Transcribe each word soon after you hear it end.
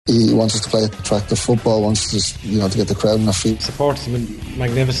He wants us to play attractive football, wants us, to get the crowd on their feet. Supporters have been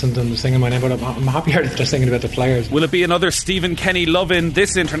magnificent and they're singing my name, but I'm happier that they're singing about the players. Will it be another Stephen Kenny love-in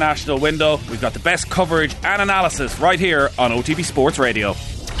this international window? We've got the best coverage and analysis right here on OTB Sports Radio.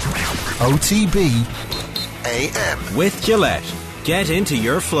 OTB AM. With Gillette. Get into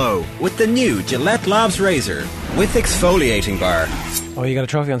your flow with the new Gillette Labs razor with exfoliating bar. Oh, you got a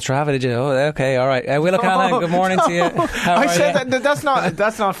trophy on Strava, did you? Oh, okay, all right. Will O'Callaghan, good morning to you. I said that's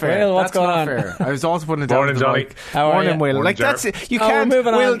not fair. Will, what's going on? Fair. I was also putting it down. Morning, Johnny. Morning, Will. Morning, like that's you can't.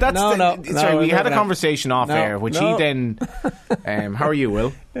 Moving Will, on. that's No, we had a conversation off air, which he then. How are you,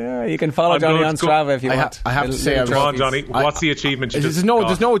 Will? Yeah, you can follow Johnny on Strava if you want. I have to say, come on, Johnny. What's the achievement? There's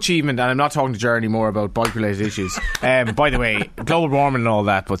no achievement, and I'm not talking to Jerry anymore about bike-related issues. By the way, global warming and all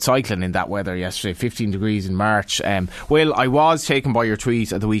that, but cycling in that weather yesterday, 15 degrees in March. Will, I was taken by your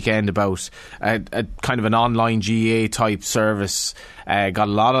tweet at the weekend about a kind of an online GA type service. Got a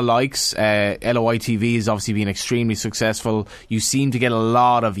lot of likes. LOI TV has obviously been extremely successful. You seem to get a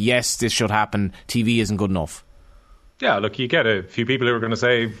lot of yes, this should happen. TV isn't good enough. Yeah, look, you get a few people who are going to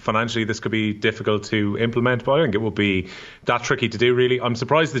say financially this could be difficult to implement, but I think it will be that tricky to do, really. I'm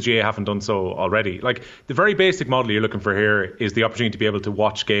surprised the GA haven't done so already. Like, the very basic model you're looking for here is the opportunity to be able to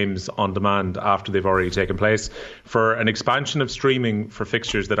watch games on demand after they've already taken place. For an expansion of streaming for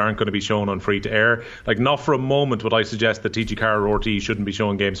fixtures that aren't going to be shown on free to air, like, not for a moment would I suggest that TG Car or RTE shouldn't be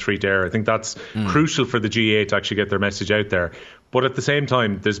showing games free to air. I think that's crucial for the GA to actually get their message out there. But at the same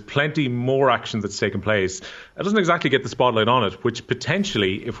time, there's plenty more action that's taken place. It doesn't exactly get the spotlight on it, which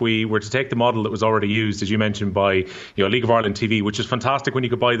potentially, if we were to take the model that was already used, as you mentioned, by League of Ireland TV, which is fantastic when you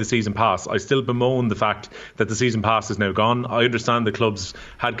could buy the season pass. I still bemoan the fact that the season pass is now gone. I understand the clubs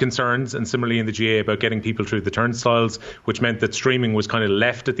had concerns, and similarly in the GA, about getting people through the turnstiles, which meant that streaming was kind of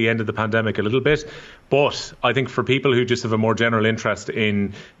left at the end of the pandemic a little bit. But I think for people who just have a more general interest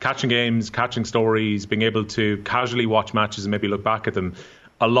in catching games, catching stories, being able to casually watch matches and maybe look back at them,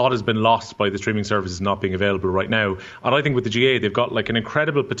 a lot has been lost by the streaming services not being available right now. And I think with the GA, they've got like an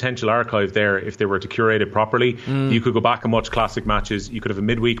incredible potential archive there if they were to curate it properly. You could go back and watch classic matches. You could have a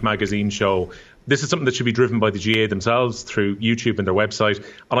midweek magazine show. This is something that should be driven by the GA themselves through YouTube and their website.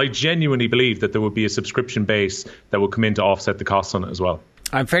 And I genuinely believe that there would be a subscription base that would come in to offset the costs on it as well.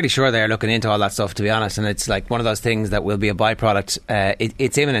 I'm fairly sure they're looking into all that stuff, to be honest, and it's like one of those things that will be a byproduct.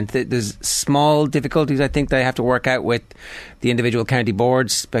 It's imminent. There's small difficulties I think they have to work out with the individual county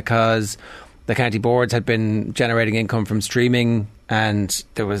boards, because the county boards had been generating income from streaming, and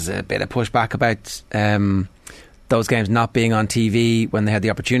there was a bit of pushback about those games not being on TV. When they had the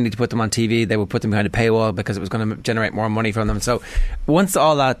opportunity to put them on TV, they would put them behind a paywall because it was going to generate more money from them. So once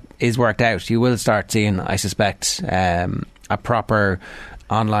all that is worked out, you will start seeing, I suspect, a proper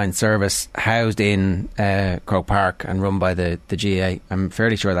online service housed in Croke Park and run by the GA. I'm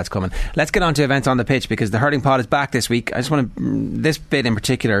fairly sure that's coming. Let's get on to events on the pitch, because the Hurling Pod is back this week. I just want to, this bit in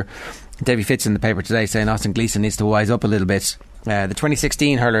particular, Davy Fitz in the paper today saying Austin Gleeson needs to wise up a little bit. The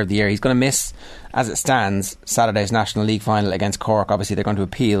 2016 Hurler of the Year, he's going to miss, as it stands, Saturday's National League final against Cork. Obviously they're going to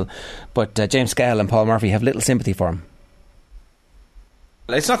appeal, but James Skehill and Paul Murphy have little sympathy for him.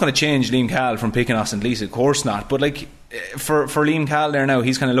 It's not going to change Liam Cahill from picking Austin Gleeson, of course not, but like for Liam Cahill there now,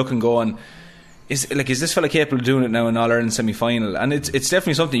 he's kind of looking going, is this fella capable of doing it now in All-Ireland semi-final? And it's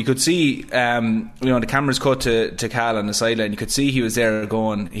definitely something you could see. The cameras cut to Cahill on the sideline, you could see he was there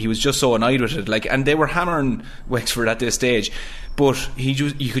going, he was just so annoyed with it, and they were hammering Wexford at this stage, but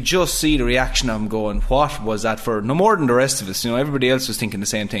you could just see the reaction of him going, what was that for? No more than the rest of us. Everybody else was thinking the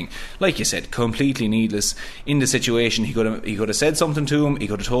same thing. Like you said, completely needless in the situation. He could have said something to him. He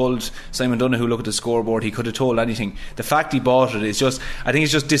could have told Simon Donoghue, look at the scoreboard. He could have told anything. The fact he bought it is just, I think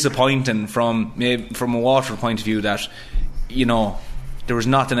it's just disappointing from a Waterford point of view that there was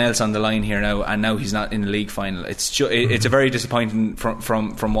nothing else on the line here now, and now he's not in the league final. It's a very disappointing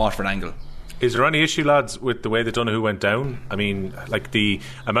from Waterford angle. Is there any issue, lads, with the way that Donoghue went down? I mean, like the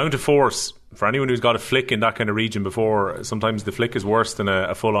amount of force, for anyone who's got a flick in that kind of region before, sometimes the flick is worse than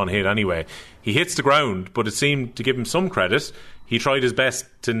a full-on hit anyway. He hits the ground, but it seemed to give him some credit. He tried his best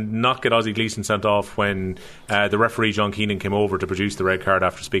to not get Ozzie Gleeson sent off when the referee John Keenan came over to produce the red card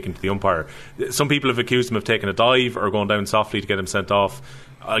after speaking to the umpire. Some people have accused him of taking a dive or going down softly to get him sent off.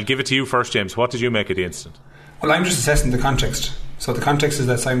 I'll give it to you first, James. What did you make of the incident? Well, I'm just assessing the context. So the context is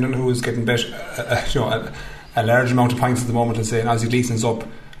that Simon Donoghue is getting bet a large amount of points at the moment and saying Ozzie Gleeson's up.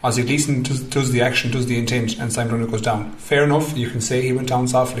 Ozzie Gleeson does the action, does the intent, and Simon Donoghue goes down. Fair enough, you can say he went down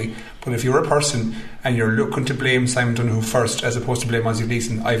softly, but if you're a person and you're looking to blame Simon Donoghue first as opposed to blame Ozzie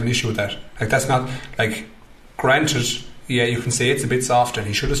Gleeson, I have an issue with that. That's not, granted, yeah, you can say it's a bit soft and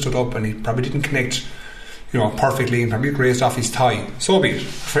he should have stood up and he probably didn't connect perfectly and probably grazed off his thigh. So be it.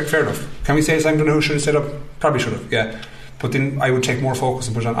 Fair enough. Can we say Simon Donoghue should have set up? Probably should have, yeah. But then I would take more focus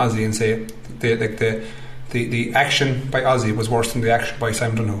and put it on Ozzy and say the action by Ozzy was worse than the action by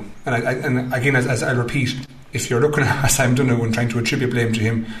Simon Donoghue. And again, as I repeat, if you're looking at Simon Donoghue and trying to attribute blame to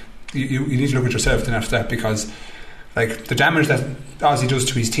him, you need to look at yourself then after that, because like the damage that Ozzy does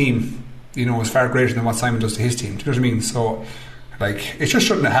to his team, is far greater than what Simon does to his team. Do you know what I mean? So like, it just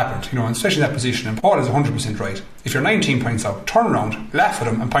shouldn't have happened, and especially in that position. And Paul is 100% right. If you're 19 points out, turn around, laugh at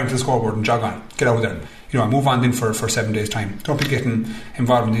him and point to the scoreboard and jog on. Get out of there. And move on then for 7 days time. Don't be getting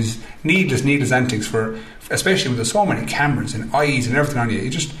involved in these needless antics especially when there's so many cameras and eyes and everything on you.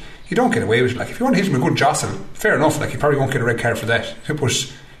 You don't get away with it. Like, if you want to hit him a good jostle, fair enough. Like, you probably won't get a red card for that.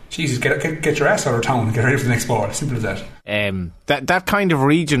 But Jesus, get your ass out of town and get ready for the next ball. Simple as that. That kind of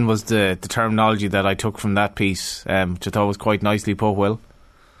region was the terminology that I took from that piece, which I thought was quite nicely put, Will.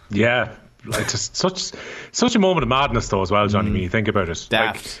 Yeah, like just such a moment of madness though as well, Johnny, when you think about it.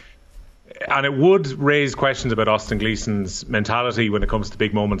 Daft. And it would raise questions about Austin Gleeson's mentality when it comes to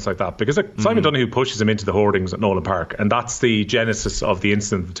big moments like that, because Simon Donoghue pushes him into the hoardings at Nolan Park, and that's the genesis of the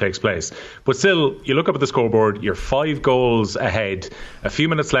incident that takes place. But still, you look up at the scoreboard, you're 5 goals ahead, a few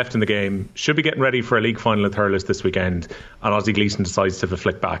minutes left in the game, should be getting ready for a league final at Hurlers this weekend, and Ozzy Gleeson decides to have a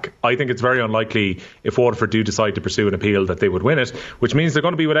flick back. I think it's very unlikely, if Waterford do decide to pursue an appeal, that they would win it, which means they're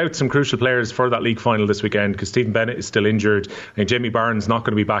going to be without some crucial players for that league final this weekend, because Stephen Bennett is still injured, and Jamie Barnes not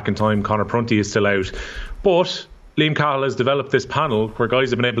going to be back in time. Connor Prunty is still out. But Liam Cahill has developed this panel where guys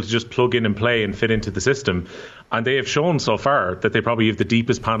have been able to just plug in and play and fit into the system, and they have shown so far that they probably have the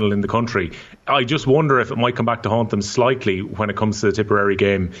deepest panel in the country. I just wonder if it might come back to haunt them slightly when it comes to the Tipperary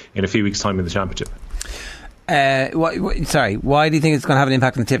game in a few weeks' time in the Championship. Why do you think it's going to have an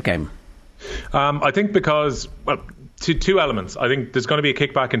impact on the Tip game? I think because, two elements. I think there's going to be a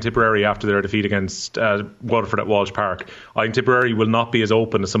kickback in Tipperary after their defeat against Waterford at Walsh Park. I think Tipperary will not be as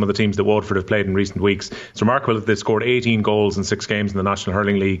open as some of the teams that Waterford have played in recent weeks. It's remarkable that they scored 18 goals in 6 games in the National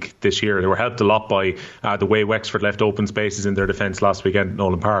Hurling League this year. They were helped a lot by the way Wexford left open spaces in their defence last weekend at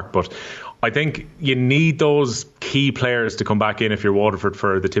Nolan Park. But I think you need those key players to come back in if you're Waterford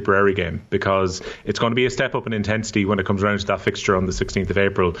for the Tipperary game, because it's going to be a step up in intensity when it comes around to that fixture on the 16th of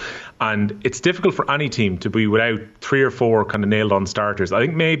April. And it's difficult for any team to be without 3 or 4 kind of nailed on starters. I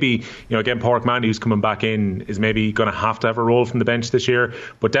think maybe, again, Pádraig Manny, who's coming back in, is maybe going to have a role from the bench this year,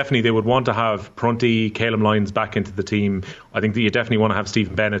 but definitely they would want to have Prunty, Calum Lyons back into the team. I think that you definitely want to have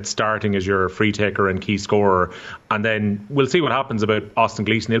Stephen Bennett starting as your free taker and key scorer, and then we'll see what happens about Austin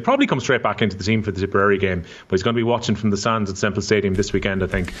Gleeson. He'll probably come straight back into the team for the Tipperary game, but he's going to be watching from the stands at Semple Stadium this weekend, I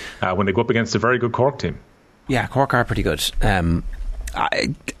think, when they go up against a very good Cork team. Yeah, Cork are pretty good.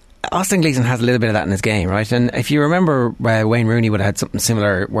 Austin Gleeson has a little bit of that in his game, right? And if you remember, Wayne Rooney would have had something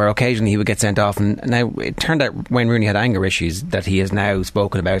similar, where occasionally he would get sent off, and now it turned out Wayne Rooney had anger issues that he has now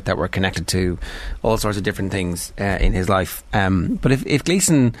spoken about that were connected to all sorts of different things in his life. But if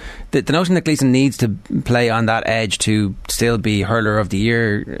Gleeson, the notion that Gleeson needs to play on that edge to still be Hurler of the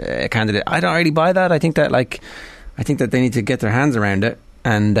Year candidate, I don't really buy that. I think that they need to get their hands around it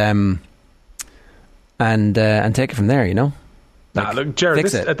and take it from there, look,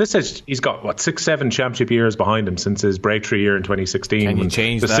 Jared, at this stage, he's got 6-7 championship years behind him since his breakthrough year in 2016. Can you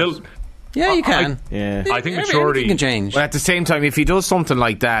change that? Yeah, you can. I think maturity can change. But at the same time, if he does something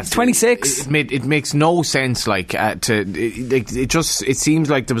like that, 26. It makes no sense. It seems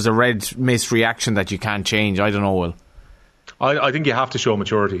like there was a red mist reaction that you can't change. I don't know, Will. I think you have to show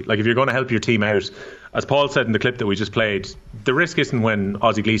maturity. Like, if you're going to help your team out, as Paul said in the clip that we just played, the risk isn't when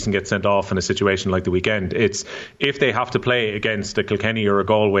Ozzy Gleeson gets sent off in a situation like the weekend. It's if they have to play against a Kilkenny or a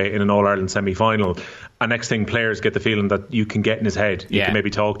Galway in an All-Ireland semi-final, and next thing players get the feeling that you can get in his head. You can maybe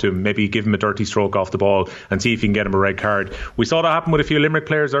talk to him, maybe give him a dirty stroke off the ball and see if you can get him a red card. We saw that happen with a few Limerick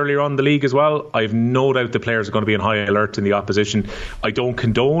players earlier on in the league as well. I have no doubt the players are going to be on high alert in the opposition. I don't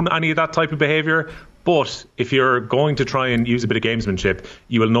condone any of that type of behaviour, but if you're going to try and use a bit of gamesmanship,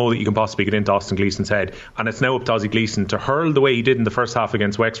 you will know that you can possibly get into Austin Gleeson's head. And it's now up to Ozzy Gleeson to hurl the way he did in the first half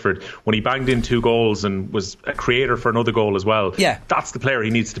against Wexford, when he banged in 2 goals and was a creator for another goal as well. Yeah. That's the player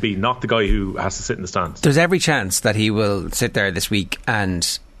he needs to be, not the guy who has to sit in the stands. There's every chance that he will sit there this week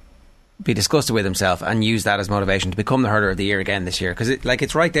and be disgusted with himself and use that as motivation to become the Hurler of the Year again this year, because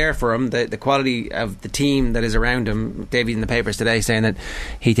it's right there for him, the quality of the team that is around him. Davey in the papers today saying that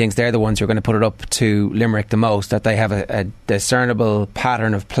he thinks they're the ones who are going to put it up to Limerick the most, that they have a discernible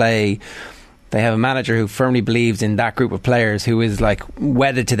pattern of play. They have a manager who firmly believes in that group of players, who is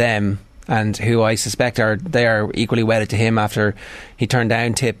wedded to them, and who I suspect they are equally wedded to him after he turned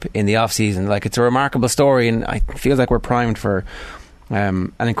down Tip in the off-season. It's a remarkable story, and it feels like we're primed for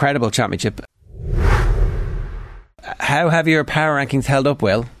an incredible championship. How have your power rankings held up,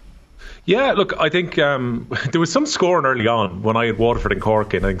 Will? Yeah, look, I think there was some scoring early on when I had Waterford and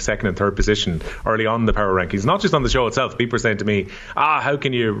Cork in, I think, second and third position early on in the power rankings. Not just on the show itself. People were saying to me, how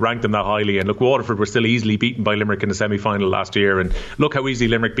can you rank them that highly? And look, Waterford were still easily beaten by Limerick in the semi-final last year, and look how easily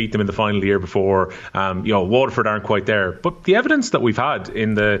Limerick beat them in the final the year before. Waterford aren't quite there. But the evidence that we've had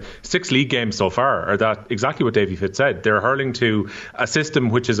in the 6 league games so far are that exactly what Davy Fitz said. They're hurling to a system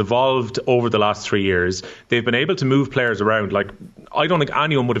which has evolved over the last 3 years. They've been able to move players around. Like, I don't think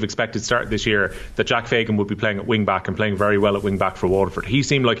anyone would have expected start this year that Jack Fagan would be playing at wing back and playing very well at wing back for Waterford. He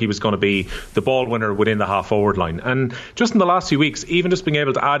seemed like he was going to be the ball winner within the half forward line, and just in the last few weeks, even just being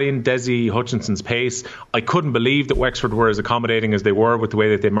able to add in Desi Hutchinson's pace, I couldn't believe that Wexford were as accommodating as they were with the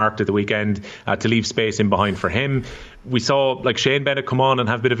way that they marked at the weekend to leave space in behind for him. We saw like Shane Bennett come on and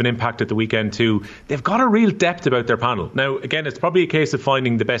have a bit of an impact at the weekend too. They've got a real depth about their panel. Now, again, it's probably a case of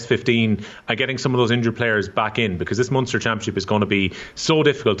finding the best 15 and getting some of those injured players back in, because this Munster Championship is going to be so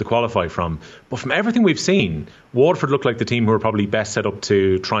difficult to qualify from. But from everything we've seen, Waterford look like the team who are probably best set up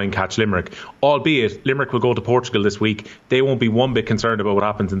to try and catch Limerick. Albeit, Limerick will go to Portugal this week. They won't be one bit concerned about what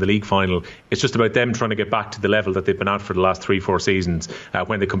happens in the league final. It's just about them trying to get back to the level that they've been at for the last 3-4 seasons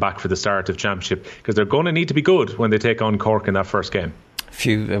when they come back for the start of Championship, because they're going to need to be good when they take on Cork in that first game.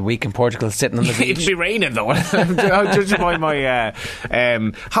 A week in Portugal sitting on the beach. It'll be raining though. Judging by my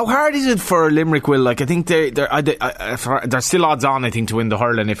how hard is it for Limerick, Will? Like, I think they're still odds on, I think, to win the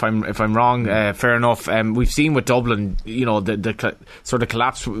hurling. If I'm wrong, fair enough. We've seen with Dublin, the sort of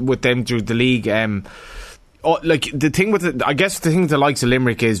collapse with them through the league. Like, the thing with the thing that likes of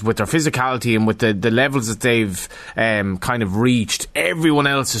Limerick is with their physicality and with the levels that they've kind of reached, everyone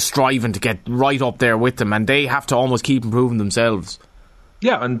else is striving to get right up there with them, and they have to almost keep improving themselves.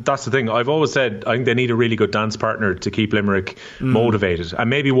 Yeah, and that's the thing. I've always said I think they need a really good dance partner to keep Limerick motivated.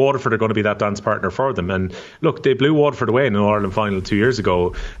 And maybe Waterford are going to be that dance partner for them. And look, they blew Waterford away in an All-Ireland final 2 years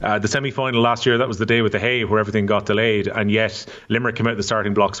ago. The semi-final last year, that was the day with the hay where everything got delayed. And yet Limerick came out of the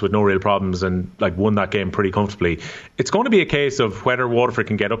starting blocks with no real problems and won that game pretty comfortably. It's going to be a case of whether Waterford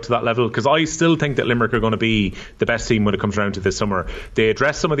can get up to that level, because I still think that Limerick are going to be the best team when it comes around to this summer. They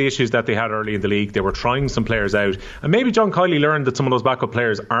addressed some of the issues that they had early in the league. They were trying some players out. And maybe John Kiley learned that some of those backup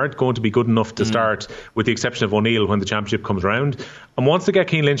players aren't going to be good enough to start, with the exception of O'Neill, when the Championship comes around. And once they get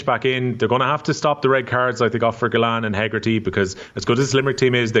Keane Lynch back in, they're going to have to stop the red cards like they got for Gillane and Hegarty, because as good as this Limerick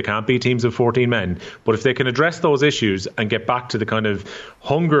team is, they can't beat teams of 14 men. But if they can address those issues and get back to the kind of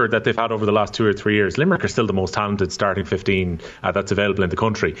hunger that they've had over the last 2 or 3 years, Limerick are still the most talented starting 15 that's available in the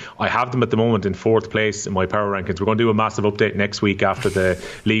country. I have them at the moment in 4th place in my power rankings. We're going to do a massive update next week after the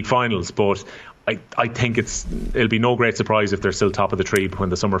league finals, but I think it'll be no great surprise if they're still top of the tree when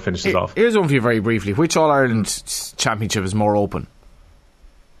the summer finishes off. Here's one for you very briefly. Which All-Ireland Championship is more open?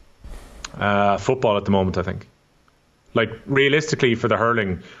 Football at the moment, I think. Like, realistically, for the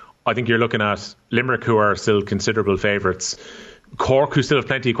hurling, I think you're looking at Limerick, who are still considerable favourites. Cork, who still have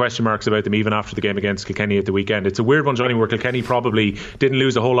plenty of question marks about them even after the game against Kilkenny at the weekend. It's a weird one, Johnny, where Kilkenny probably didn't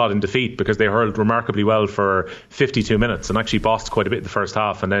lose a whole lot in defeat, because they hurled remarkably well for 52 minutes and actually bossed quite a bit in the first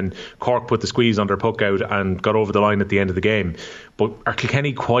half, and then Cork put the squeeze on their puck out and got over the line at the end of the game. But are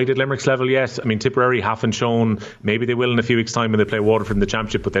Kilkenny quite at Limerick's level yet? I mean, Tipperary haven't shown. Maybe they will in a few weeks' time when they play Waterford in the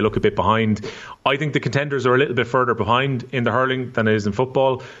Championship, but they look a bit behind. I think the contenders are a little bit further behind in the hurling than it is in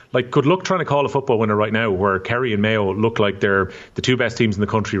football. Like, good luck trying to call a football winner right now, where Kerry and Mayo look like they're the two best teams in the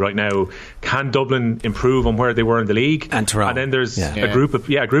country right now. Can Dublin improve on where they were in the league? And Tyrone. And then there's a group of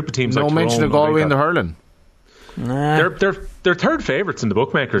teams. No like mention Tyrone, of Galway in the hurling. Nah. They're third favourites in the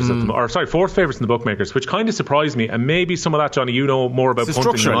bookmakers, fourth favourites in the bookmakers, which kind of surprised me. And maybe some of that, Johnny, you know more about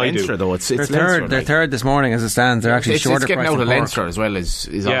punting than I do. Leinster, though. They're third this morning as it stands. They're actually shorter. It's getting out of Cork. Leinster as well. Is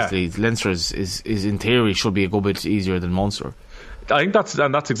obviously Leinster is in theory should be a good bit easier than Munster. I think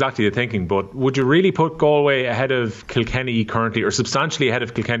that's exactly the thinking. But would you really put Galway ahead of Kilkenny currently, or substantially ahead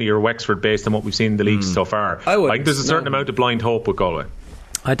of Kilkenny or Wexford, based on what we've seen in the leagues so far? I think there's a certain amount of blind hope with Galway.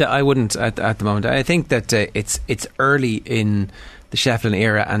 I wouldn't at the moment. I think that it's early in the Shefflin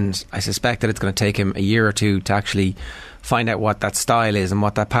era, and I suspect that it's going to take him a year or two to actually find out what that style is and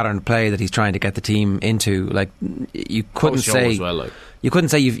what that pattern of play that he's trying to get the team into. Like, you couldn't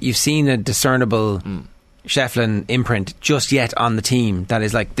say you've seen a discernible Shefflin imprint just yet on the team that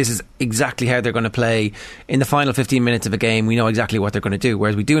is like, this is exactly how they're going to play in the final 15 minutes of a game. We know exactly what they're going to do,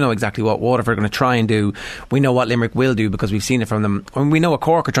 whereas we do know exactly what Waterford are going to try and do. We know what Limerick will do because we've seen it from them, and we know what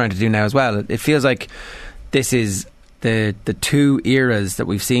Cork are trying to do now as well. It feels like this is the two eras that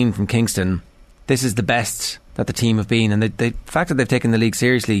we've seen from Kingston. This is the best that the team have been, and the fact that they've taken the league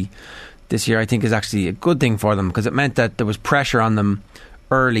seriously this year, I think, is actually a good thing for them, because it meant that there was pressure on them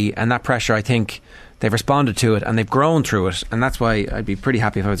early, and that pressure, I think, they've responded to it and they've grown through it, and that's why I'd be pretty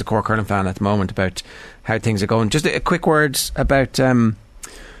happy if I was a Cork hurling fan at the moment about how things are going. Just a quick word about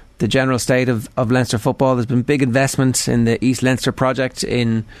the general state of Leinster football. There's been big investments in the East Leinster project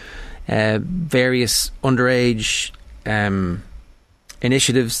in various underage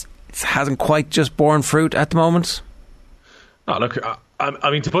initiatives. It hasn't quite just borne fruit at the moment. Oh, look,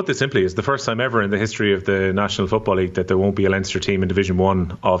 I mean, to put this simply, it's the first time ever in the history of the National Football League that there won't be a Leinster team in Division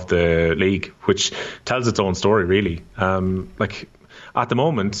 1 of the league, which tells its own story, really. At the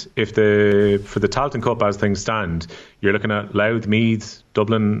moment, for the Tailteann Cup as things stand, you're looking at Louth, Meath,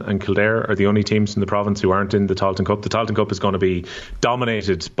 Dublin and Kildare are the only teams in the province who aren't in the Tailteann Cup. The Tailteann Cup is going to be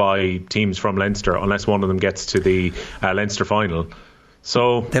dominated by teams from Leinster unless one of them gets to the Leinster final.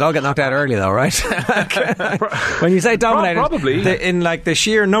 So they'll all get knocked out early, though, right? When you say dominated, probably the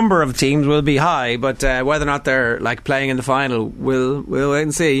sheer number of teams will be high, but whether or not they're playing in the final, we'll wait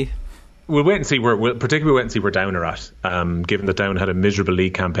and see. We'll wait and see particularly wait and see where Down are at, given that Down had a miserable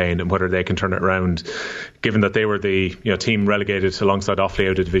league campaign, and whether they can turn it around. Given that they were the team relegated alongside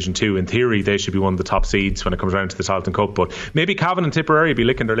Offaly out of Division 2, in theory they should be one of the top seeds when it comes around to the Tailteann Cup. But maybe Cavan and Tipperary be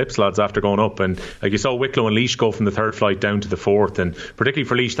licking their lips, lads, after going up. And like you saw Wicklow and Laois go from the third flight down to the fourth, and particularly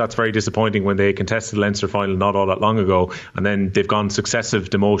for Laois that's very disappointing when they contested the Leinster final not all that long ago, and then they've gone successive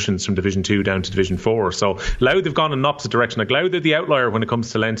demotions from Division 2 down to Division 4. So Louth have gone in the opposite direction. Like Louth are the outlier when it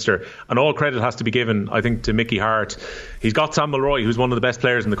comes to Leinster, and all credit has to be given, I think, to Mickey Hart. He's got Sam Mulroy, who's one of the best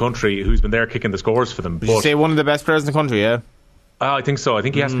players in the country, who's been there kicking the scores for them. Would you say one of the best players in the country, yeah? I think so. I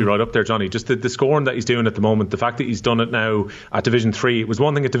think he has to be right up there, Johnny. Just the scoring that he's doing at the moment, the fact that he's done it now at Division 3. It was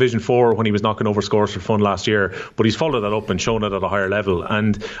one thing at Division 4 when he was knocking over scores for fun last year, but he's followed that up and shown it at a higher level.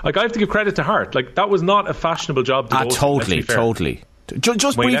 And I have to give credit to Hart. That was not a fashionable job to go totally.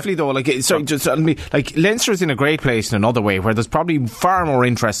 Just briefly though, Leinster's in a great place in another way, where there's probably far more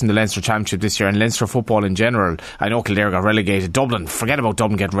interest in the Leinster Championship this year and Leinster football in general. I know Kildare got relegated. Dublin, forget about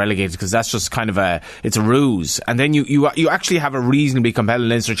Dublin getting relegated, because that's just kind of it's a ruse. And then you actually have a reasonably compelling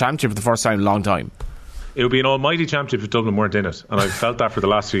Leinster Championship for the first time in a long time. It would be an almighty championship if Dublin weren't in it, and I've felt that for the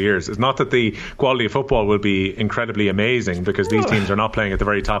last few years. It's not that the quality of football will be incredibly amazing, because these teams are not playing at the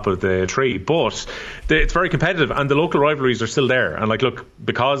very top of the tree, but it's very competitive and the local rivalries are still there. And look,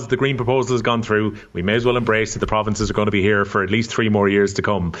 because the Green proposal has gone through, we may as well embrace that the provinces are going to be here for at least 3 more years to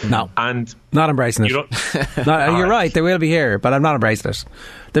come. No, and not embracing it. You're right, they will be here, but I'm not embracing it.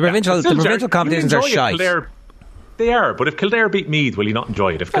 The provincial competitions are shite. They are, but if Kildare beat Meath, will you not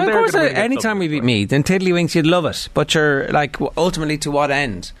enjoy it? If Kildare, of course, anytime we beat Meath, then Tiddlywinks, you'd love it. But you're ultimately, to what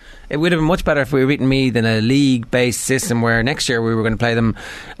end? It would have been much better if we were beating Meath in a league-based system where next year we were going to play them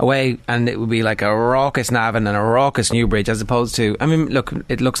away, and it would be like a raucous Navan and a raucous Newbridge, as opposed to, look,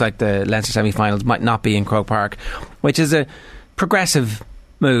 it looks like the Leinster semi-finals might not be in Croke Park, which is a progressive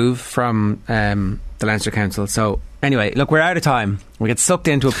move from the Leinster Council. So anyway, look, we're out of time. We get sucked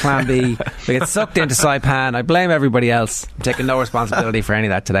into a plan B. We get sucked into Saipan. I blame everybody else. I'm taking no responsibility for any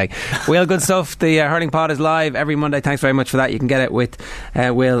of that today. Will, good stuff. The Hurling Pod is live every Monday. Thanks very much for that. You can get it with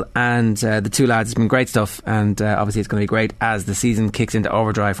Will and the two lads. It's been great stuff, and obviously it's going to be great as the season kicks into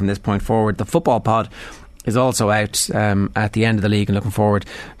overdrive from this point forward. The Football Pod is also out at the end of the league, and looking forward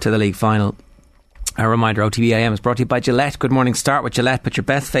to the league final. A reminder, OTB AM is brought to you by Gillette. Good morning. Start with Gillette. Put your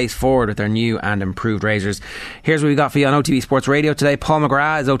best face forward with their new and improved razors. Here's what we got for you on OTB Sports Radio today. Paul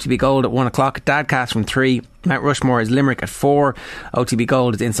McGrath is OTB Gold at 1 o'clock. Dadcast from 3. Mount Rushmore is Limerick at 4. OTB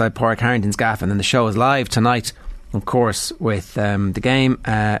Gold is Inside Park, Harrington's Gaff. And then the show is live tonight, of course, with the game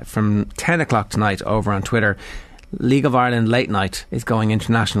from 10 o'clock tonight over on Twitter. League of Ireland Late Night is going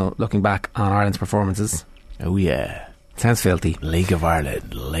international, looking back on Ireland's performances. Oh yeah, sounds filthy. League of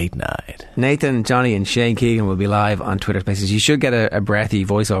Ireland Late Night. Nathan, Johnny and Shane Keegan will be live on Twitter Spaces. You should get a breathy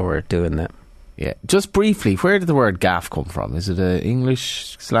voiceover doing that. Yeah, just briefly, where did the word gaff come from? Is it a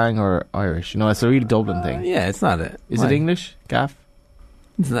English slang or Irish? It's a really Dublin thing. Yeah, it's not it. Is it English, gaff?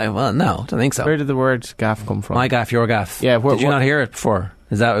 Well, no, I don't think so. Where did the word gaff come from? My gaff, your gaff. Yeah, did you not hear it before?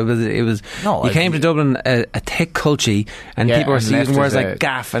 Is that it was? No, you came to Dublin a thick culture, and people were using words like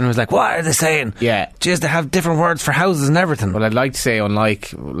gaff, and it was like, what are they saying? Yeah, just to have different words for houses and everything. Well, I'd like to say,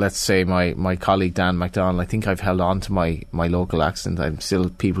 unlike, let's say, my colleague Dan McDonald, I think I've held on to my local accent. I'm still,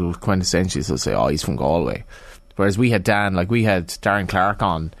 people quintessentially still say, oh, he's from Galway. Whereas we had Darren Clark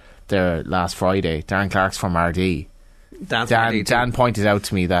on there last Friday. Darren Clark's from RD. Dan pointed out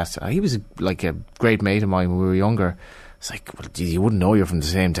to me that he was like a great mate of mine when we were younger. It's like, well, geez, you wouldn't know you're from the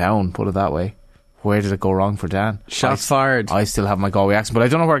same town, put it that way. Where did it go wrong for Dan? Shots fired. I still have my Galway accent, but I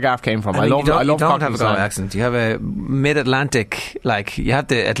don't know where gaff came from. I love you don't have a Galway accent. You have a mid-Atlantic, you have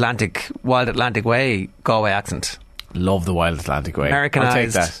the Wild Atlantic Way Galway accent. Love the Wild Atlantic Way.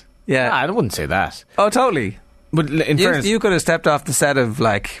 Americanized. I'll take that. Yeah. I wouldn't say that. Oh, totally. But in fairness, you could have stepped off the set of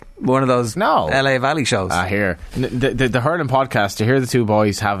like one of those LA Valley shows. Here. The Hurling podcast, to hear the two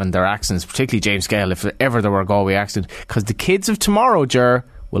boys having their accents, particularly James Gale, if ever there were a Galway accent, because the kids of tomorrow, Ger,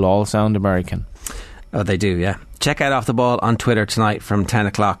 will all sound American. Oh, they do, yeah. Check out Off the Ball on Twitter tonight from 10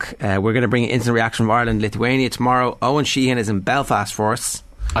 o'clock. We're going to bring instant reaction from Ireland, Lithuania tomorrow. Owen Sheehan is in Belfast for us.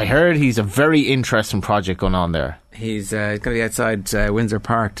 I heard he's a very interesting project going on there. He's going to be outside Windsor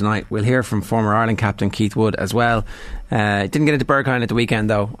Park tonight. We'll hear from former Ireland captain Keith Wood as well. Didn't get into Berghain at the weekend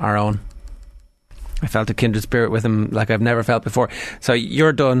though, our own. I felt a kindred spirit with him like I've never felt before. So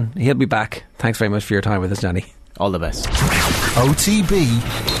you're done. He'll be back. Thanks very much for your time with us, Johnny. All the best. OTB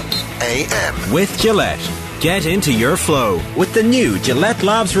AM. With Gillette. Get into your flow with the new Gillette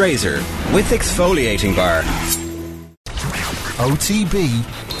Labs razor with exfoliating bar. OTB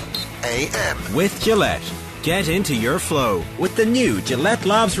AM. With Gillette. Get into your flow with the new Gillette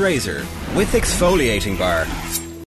Labs razor with exfoliating bar.